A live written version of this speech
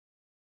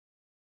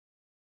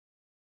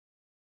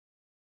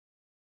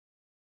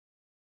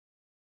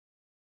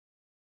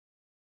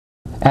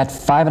At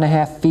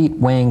 5.5 feet,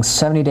 weighing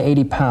 70 to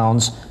 80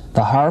 pounds,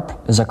 the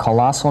harp is a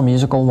colossal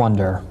musical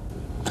wonder.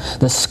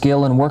 The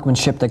skill and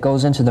workmanship that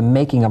goes into the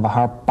making of a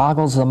harp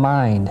boggles the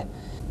mind.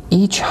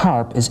 Each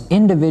harp is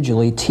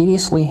individually,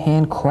 tediously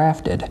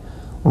handcrafted,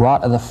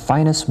 wrought of the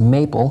finest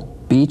maple,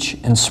 beech,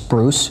 and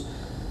spruce,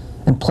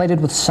 and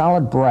plated with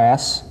solid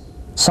brass,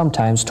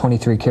 sometimes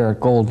 23-karat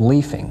gold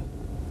leafing.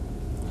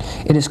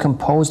 It is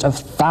composed of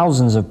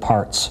thousands of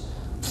parts,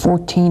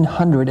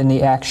 1,400 in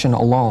the action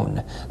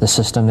alone, the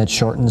system that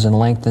shortens and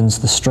lengthens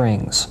the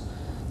strings.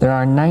 There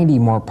are 90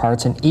 more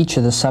parts in each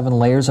of the 7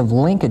 layers of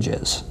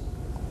linkages.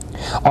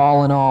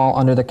 All in all,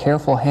 under the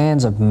careful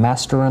hands of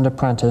master and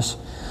apprentice,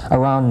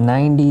 around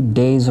 90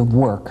 days of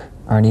work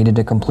are needed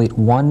to complete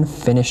one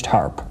finished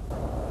harp.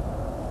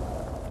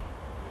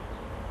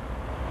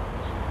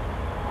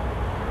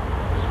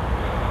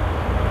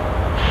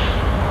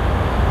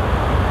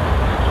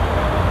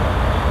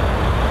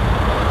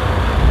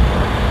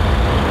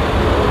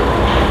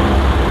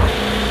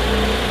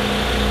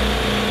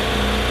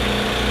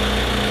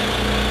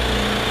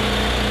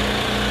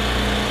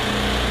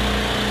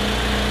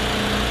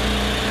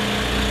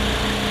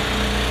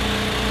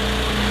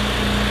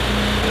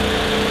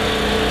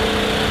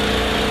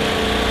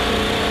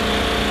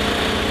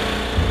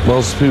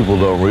 Most people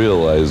don't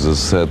realize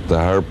this, that the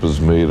harp is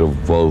made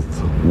of both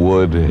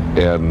wood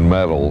and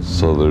metal,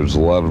 so there's a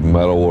lot of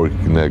metal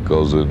working that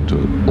goes into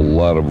it, a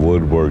lot of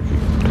woodworking.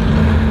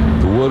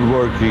 The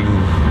woodworking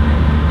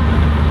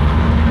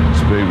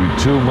is maybe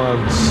 2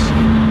 months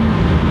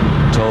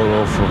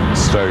total from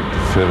start to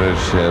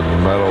finish, and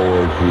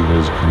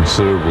metalworking is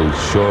considerably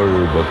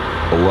shorter, but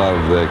a lot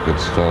of that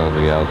gets done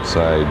on the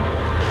outside,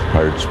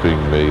 parts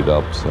being made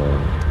up. So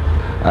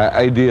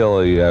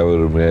ideally, I would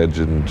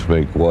imagine to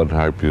make one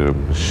harp, you have a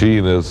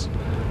machinist,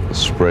 a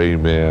spray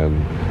man,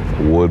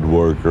 a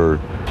woodworker.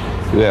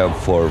 You have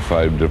 4 or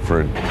 5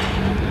 different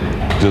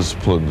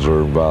disciplines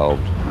are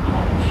involved.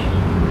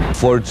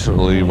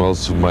 Fortunately,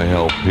 most of my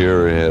help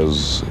here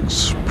has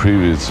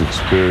previous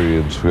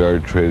experience. We are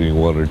training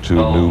 1 or 2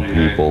 new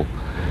people,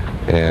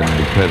 and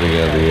depending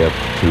on the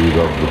aptitude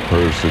of the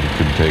person,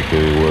 can take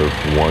anywhere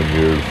from 1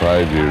 year to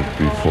 5 years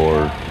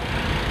before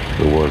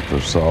they're worth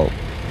their salt.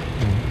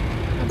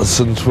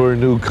 Since we're a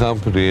new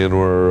company and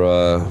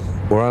we're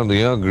on the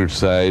younger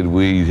side,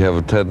 we have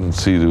a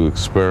tendency to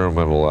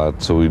experiment a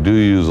lot. So we do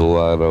use a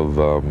lot of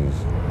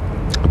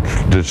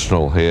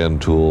traditional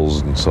hand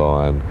tools and so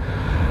on.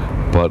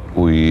 But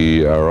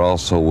we are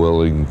also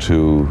willing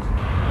to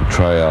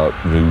try out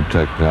new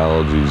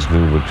technologies,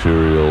 new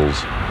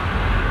materials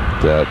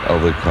that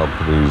other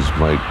companies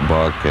might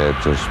balk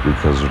at just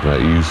because they're not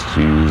used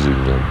to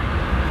using them.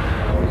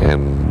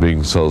 And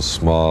being so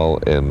small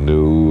and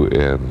new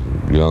and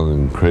young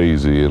and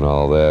crazy and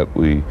all that,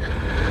 we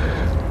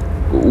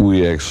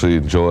actually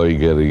enjoy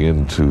getting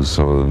into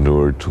some of the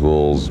newer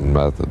tools and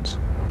methods.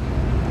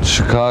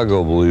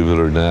 Chicago, believe it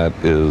or not,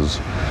 is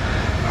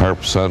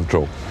Harp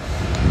Central.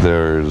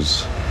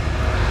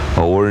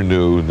 We're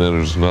new, and then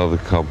there's another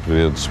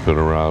company that's been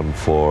around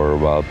for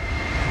about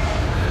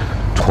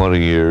 20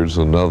 years,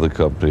 another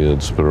company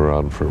that's been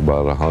around for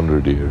about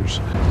 100 years.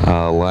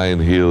 Lion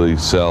Healy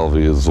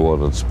Salvy is the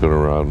one that's been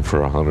around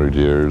for 100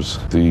 years.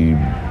 The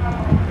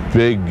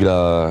big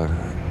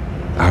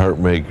harp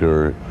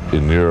maker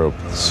in Europe,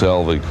 the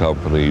Salvy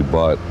company,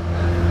 bought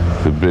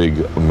the big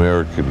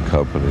American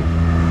company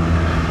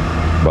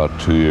about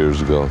 2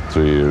 years ago,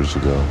 3 years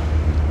ago.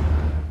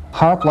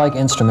 Harp-like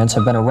instruments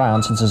have been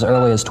around since as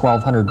early as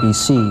 1200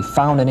 BC,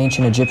 found in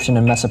ancient Egyptian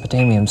and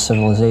Mesopotamian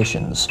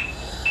civilizations.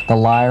 The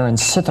lyre and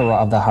cithara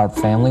of the harp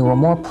family were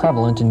more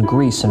prevalent in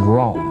Greece and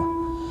Rome.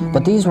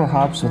 But these were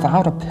harps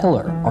without a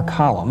pillar or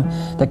column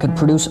that could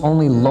produce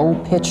only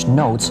low-pitched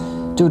notes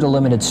due to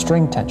limited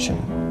string tension.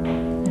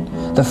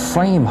 The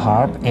frame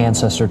harp,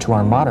 ancestor to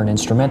our modern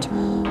instrument,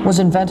 was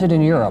invented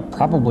in Europe,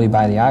 probably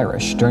by the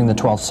Irish, during the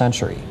 12th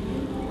century.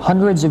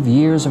 Hundreds of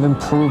years of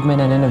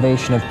improvement and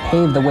innovation have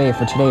paved the way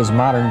for today's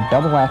modern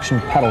double-action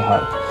pedal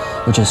harp,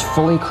 which is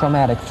fully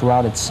chromatic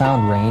throughout its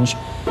sound range,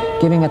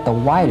 giving it the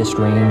widest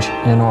range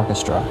in an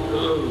orchestra.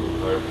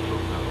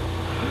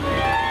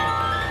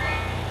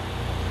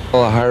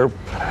 Well, a harp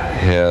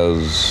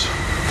has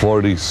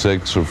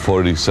 46 or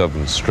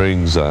 47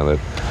 strings on it.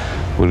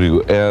 When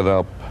you add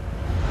up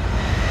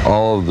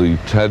all of the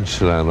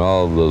tension on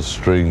all of those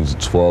strings,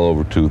 it's well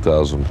over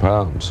 2,000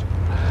 pounds.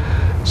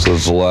 So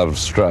there's a lot of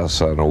stress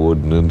on a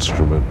wooden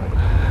instrument.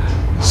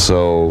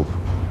 So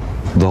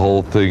the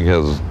whole thing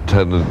has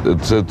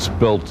it's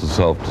built to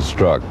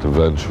self-destruct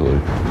eventually.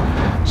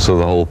 So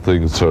the whole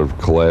thing sort of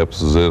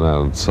collapses in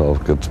on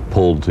itself, gets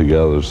pulled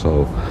together.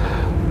 So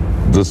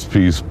this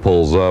piece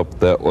pulls up,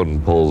 that one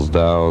pulls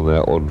down,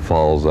 that one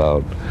falls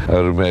out. I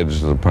would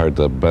imagine the part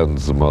that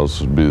bends the most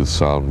would be the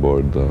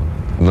soundboard, though.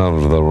 None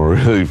of them are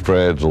really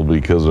fragile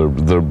because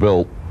they're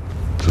built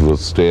to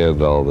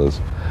withstand all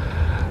this.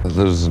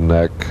 There's a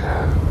neck,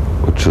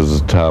 which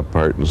is the top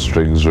part, and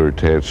strings are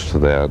attached to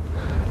that.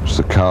 There's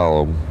a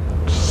column,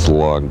 which is a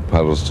long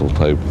pedestal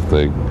type of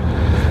thing.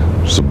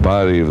 There's the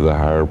body of the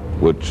harp,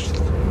 which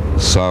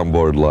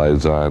soundboard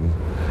lies on.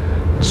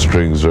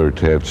 Strings are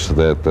attached to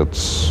that.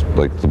 That's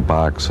like the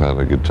box on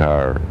a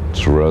guitar.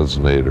 It's a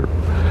resonator.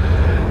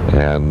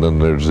 And then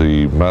there's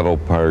the metal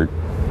part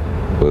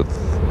with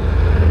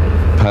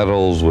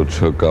pedals which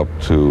hook up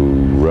to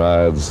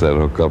rods that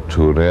hook up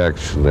to an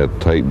action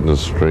that tighten the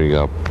string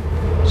up,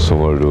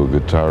 similar to a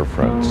guitar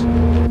frets.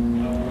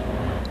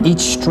 Each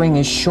string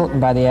is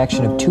shortened by the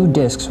action of 2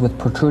 discs with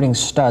protruding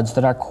studs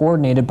that are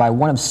coordinated by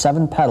one of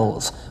 7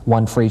 pedals,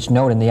 one for each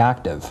note in the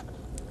octave.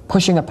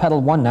 Pushing a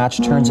pedal 1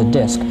 notch turns a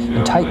disc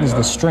and tightens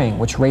the string,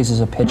 which raises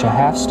a pitch a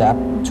half step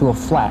to a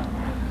flat.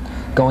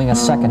 Going a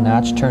 2nd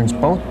notch turns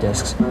both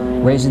discs,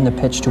 raising the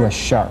pitch to a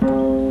sharp.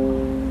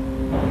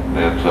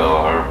 That's how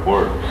a harp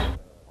works.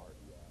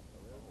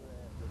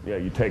 Yeah,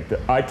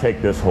 I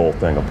take this whole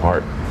thing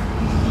apart.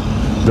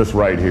 This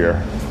right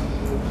here,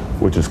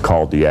 which is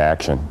called the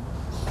action.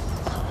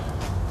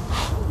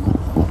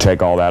 You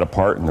take all that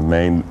apart, and the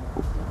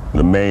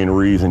main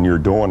reason you're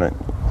doing it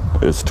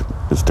is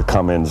to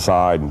come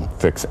inside and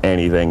fix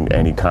anything,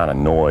 any kind of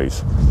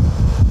noise.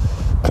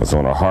 Because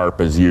when a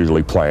harp is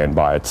usually playing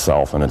by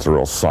itself and it's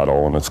real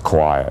subtle and it's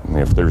quiet, and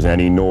if there's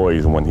any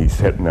noise when he's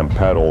hitting them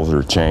pedals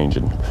or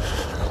changing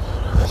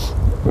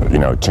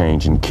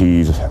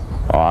keys,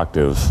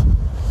 octaves,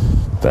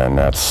 then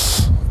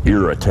that's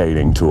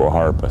irritating to a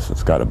harpist.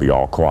 It's got to be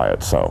all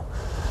quiet. So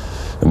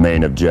the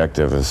main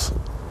objective is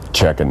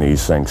checking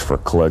these things for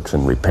clicks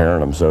and repairing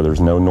them so there's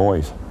no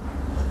noise,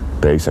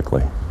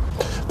 basically.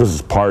 This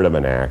is part of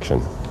an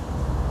action.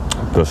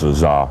 This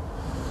is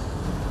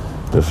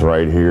this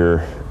right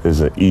here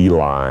is an E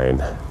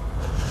line.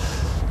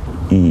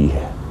 E.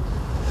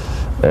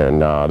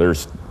 And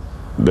there's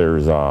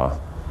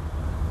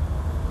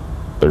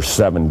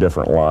 7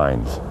 different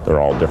lines. They're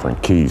all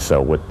different keys.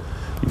 So what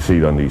you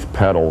see on these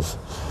pedals,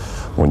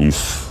 when you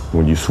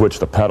switch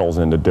the pedals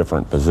into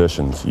different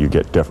positions, you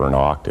get different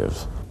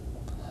octaves.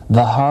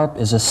 The harp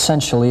is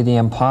essentially the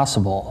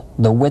impossible.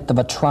 The width of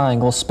a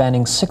triangle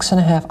spanning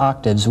 6½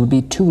 octaves would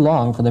be too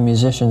long for the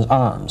musician's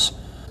arms.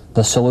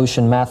 The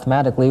solution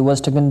mathematically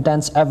was to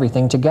condense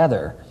everything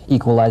together,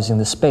 equalizing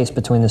the space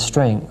between the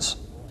strings.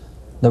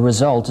 The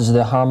result is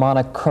the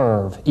harmonic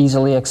curve,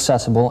 easily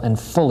accessible and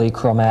fully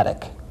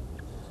chromatic.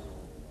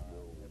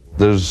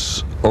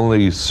 There's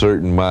only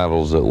certain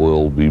models that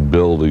we'll be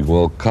building.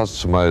 We'll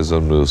customize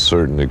them to a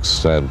certain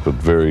extent, but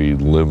very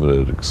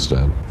limited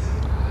extent.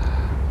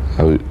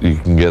 You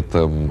can get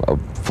them a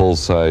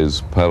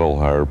full-size pedal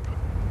harp.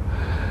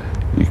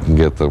 You can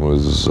get them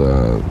as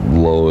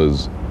low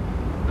as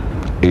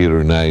 8,000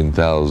 or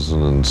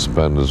 9,000 and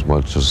spend as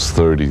much as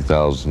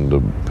 30,000,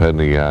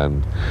 depending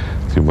on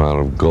the amount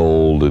of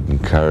gold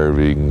and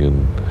carving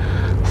and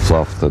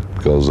fluff that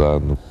goes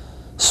on.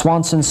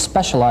 Swanson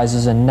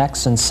specializes in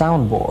necks and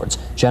soundboards,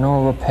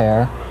 general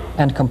repair,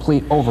 and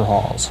complete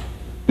overhauls.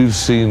 We've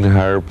seen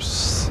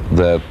harps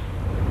that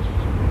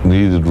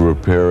needed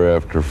repair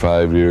after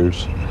 5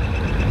 years.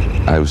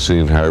 I've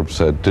seen harps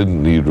that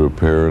didn't need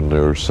repair and they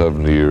were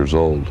 70 years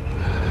old.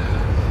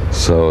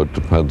 So it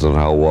depends on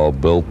how well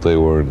built they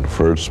were in the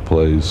first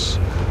place,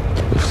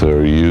 if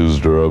they're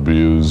used or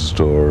abused,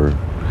 or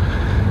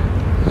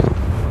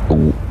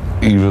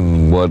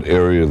even what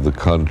area of the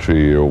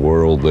country or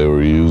world they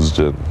were used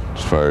in,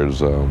 as far as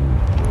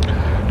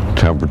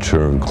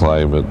temperature and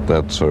climate,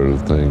 that sort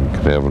of thing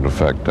can have an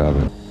effect on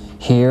it.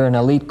 Here, an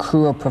elite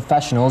crew of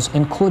professionals,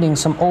 including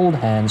some old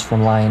hands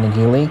from Lyon and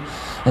Healy,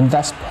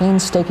 invest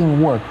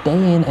painstaking work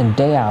day in and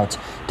day out,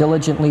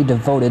 diligently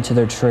devoted to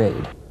their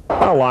trade.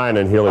 Well, Lyon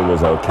and Healy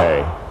was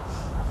okay.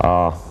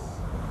 I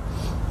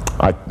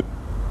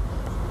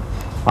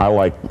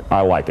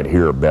like it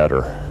here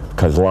better,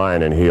 because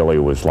Lyon and Healy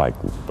was like,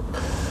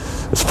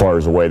 as far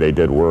as the way they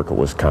did work, it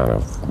was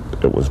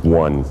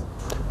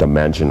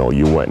one-dimensional.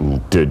 You went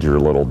and did your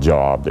little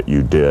job that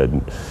you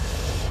did.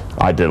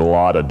 I did a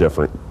lot of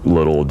different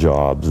little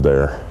jobs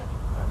there,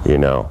 you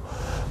know.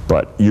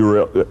 But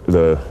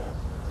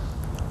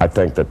I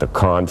think that the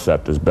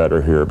concept is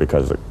better here,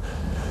 because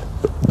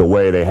the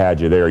way they had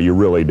you there, you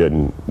really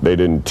they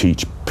didn't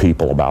teach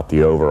people about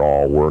the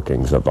overall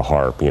workings of the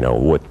harp, you know,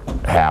 what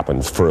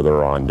happens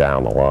further on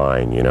down the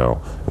line, you know,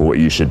 and what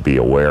you should be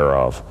aware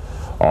of.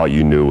 All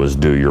you knew was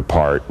do your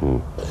part,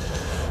 and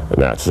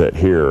that's it.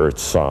 Here,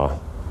 it's a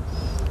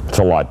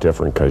lot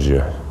different, because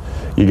you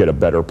get a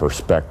better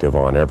perspective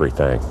on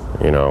everything,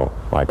 you know.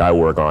 Like, I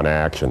work on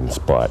actions,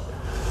 but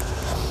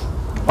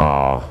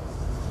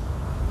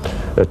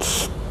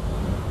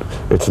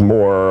it's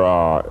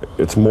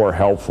more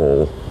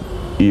helpful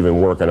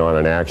even working on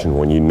an action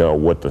when you know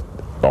what the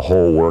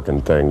whole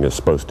working thing is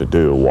supposed to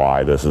do,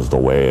 why this is the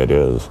way it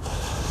is.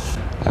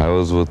 I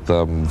was with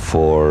them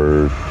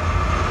for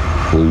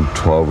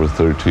 12 or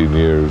 13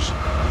 years.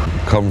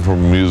 Come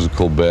from a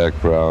musical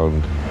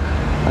background.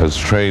 I was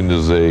trained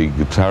as a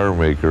guitar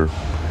maker,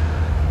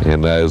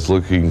 and I was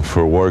looking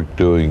for work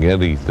doing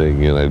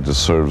anything, and I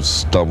just sort of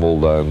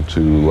stumbled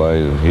onto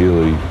Lyon and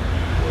Healy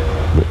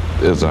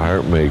as a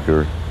harp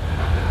maker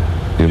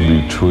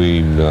in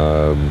between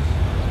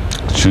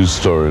shoe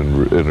store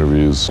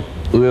interviews.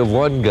 We have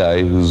one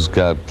guy who's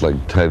got like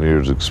 10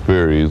 years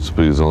experience,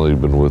 but he's only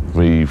been with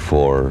me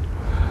for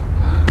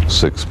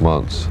 6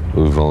 months.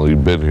 We've only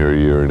been here a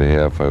year and a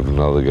half. I have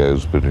another guy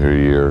who's been here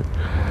a year.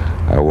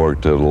 I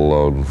worked it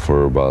alone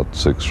for about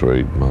 6 or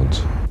 8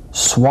 months.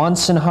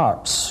 Swanson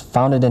Harps,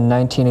 founded in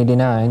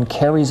 1989,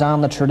 carries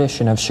on the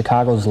tradition of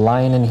Chicago's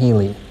Lyon and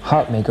Healy,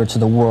 harp maker to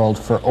the world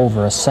for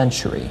over a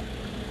century.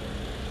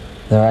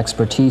 Their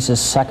expertise is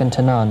second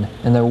to none,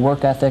 and their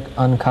work ethic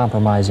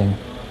uncompromising.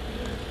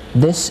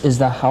 This is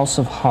the House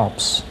of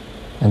Harps,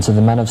 and to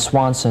the men of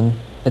Swanson,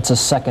 it's a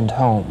second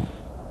home.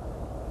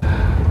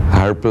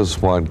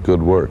 Harpists want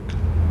good work,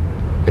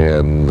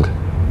 and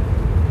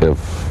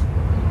if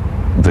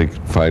they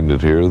can find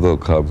it here, they'll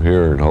come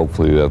here, and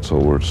hopefully that's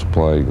what we're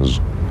supplying is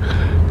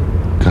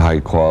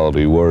high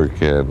quality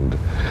work. And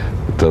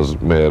it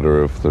doesn't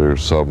matter if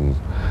there's some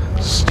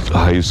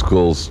high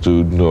school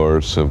student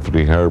or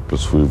symphony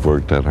harpist. We've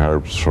worked on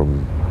harps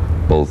from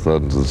both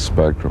ends of the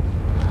spectrum.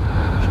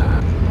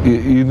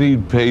 You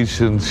need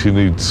patience, you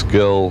need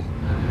skill.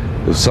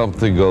 If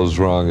something goes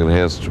wrong, it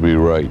has to be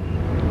right.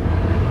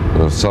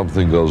 And if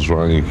something goes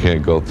wrong, you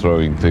can't go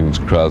throwing things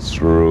across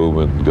the room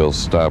and go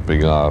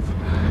stomping off.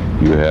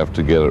 You have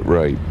to get it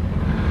right,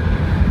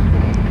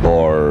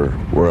 or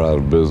we're out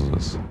of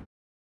business.